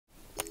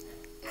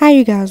Hi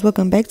you guys,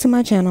 welcome back to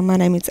my channel. My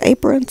name is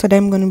April and today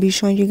I'm going to be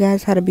showing you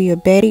guys how to be a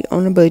baddie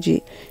on a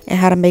budget and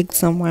how to make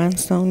some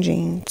rhinestone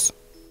jeans.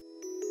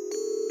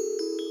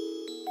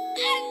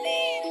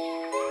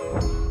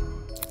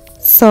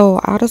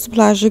 So all the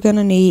supplies you're going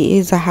to need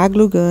is a hot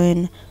glue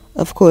gun,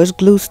 of course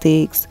glue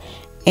sticks,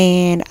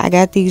 and I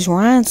got these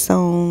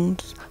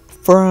rhinestones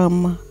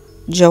from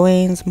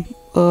Joann's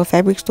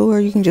fabric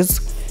store. You can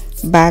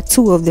just buy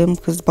two of them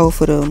because both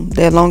of them,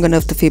 they're long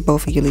enough to fit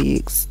both of your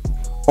legs.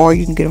 Or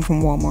you can get them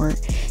from Walmart.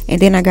 And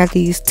then I got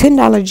these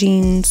 $10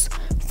 jeans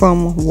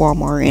from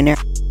Walmart in there.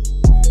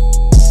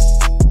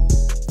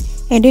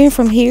 And then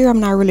from here, I'm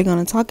not really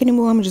going to talk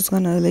anymore. I'm just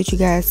going to let you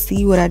guys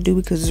see what I do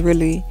because it's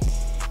really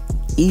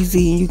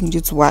easy and you can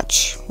just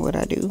watch what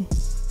I do.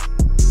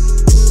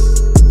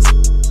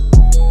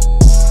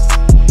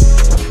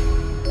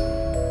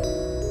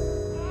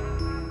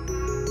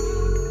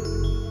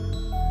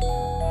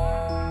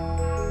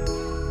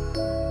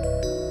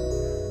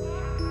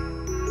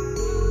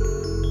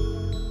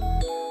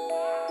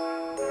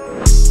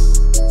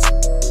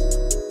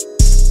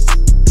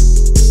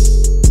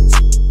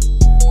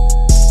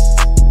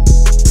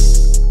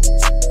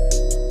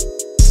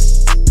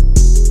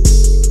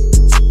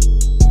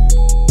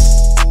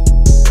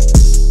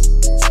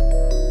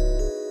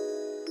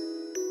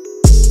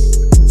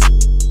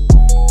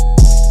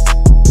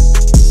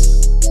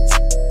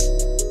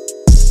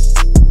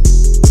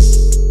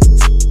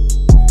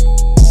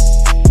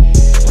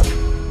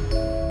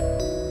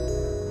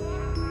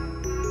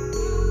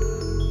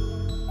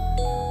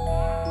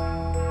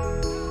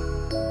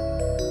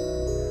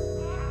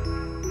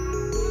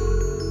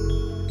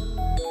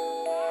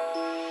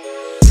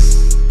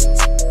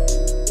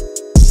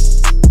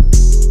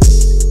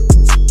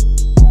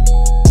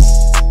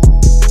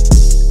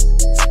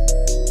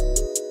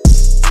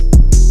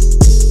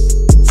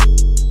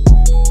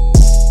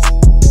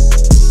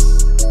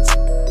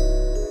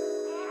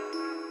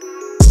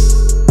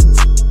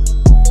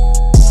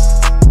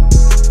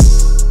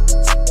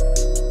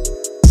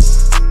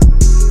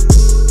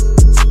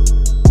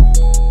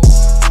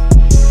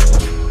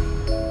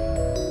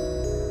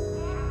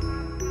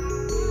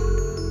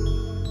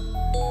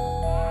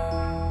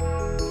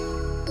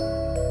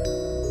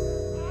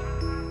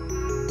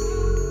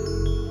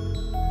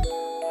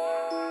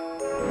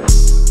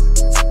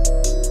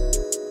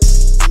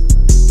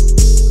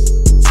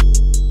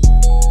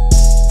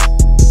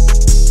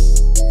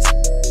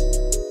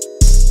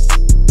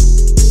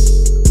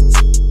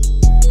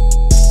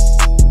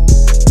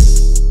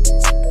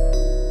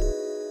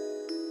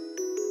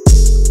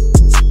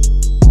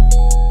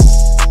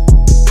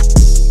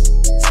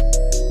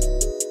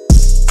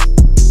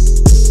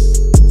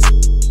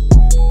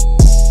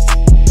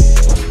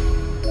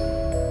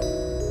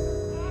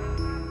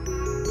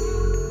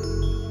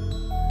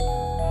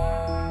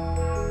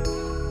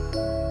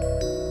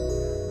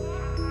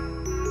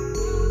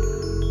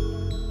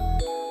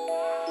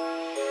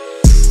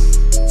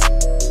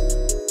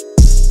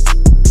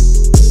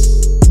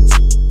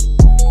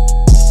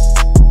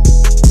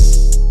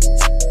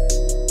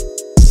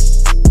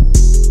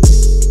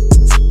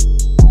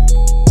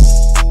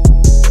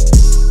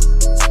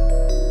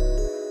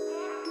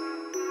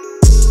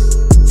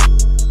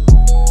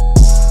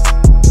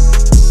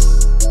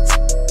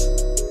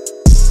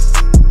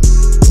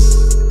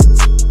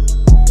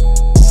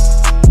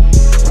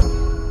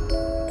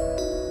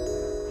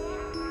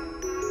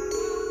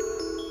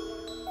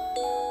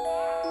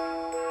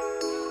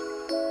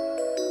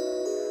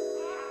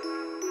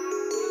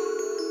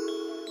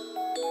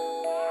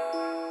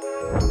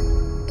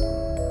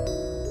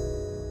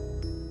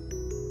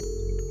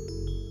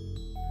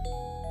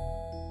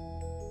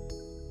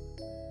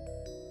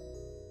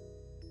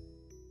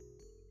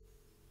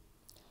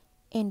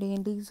 And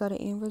then these are the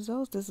end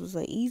results. This was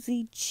an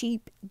easy,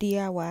 cheap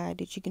DIY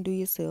that you can do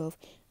yourself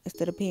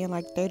instead of paying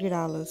like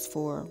 $30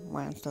 for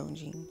rhinestone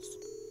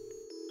jeans.